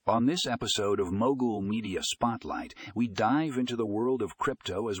On this episode of Mogul Media Spotlight, we dive into the world of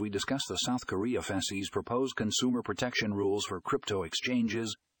crypto as we discuss the South Korea FSC's proposed consumer protection rules for crypto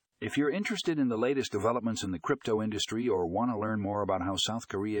exchanges. If you're interested in the latest developments in the crypto industry or want to learn more about how South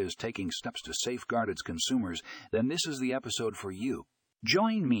Korea is taking steps to safeguard its consumers, then this is the episode for you.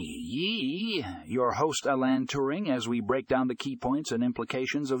 Join me, your host Alan Turing, as we break down the key points and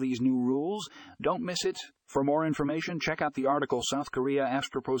implications of these new rules. Don't miss it. For more information, check out the article South Korea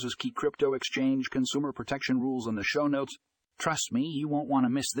proposes key crypto exchange consumer protection rules in the show notes. Trust me, you won't want to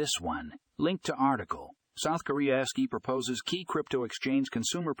miss this one. Link to article. South Korea proposes key crypto exchange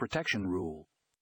consumer protection rule.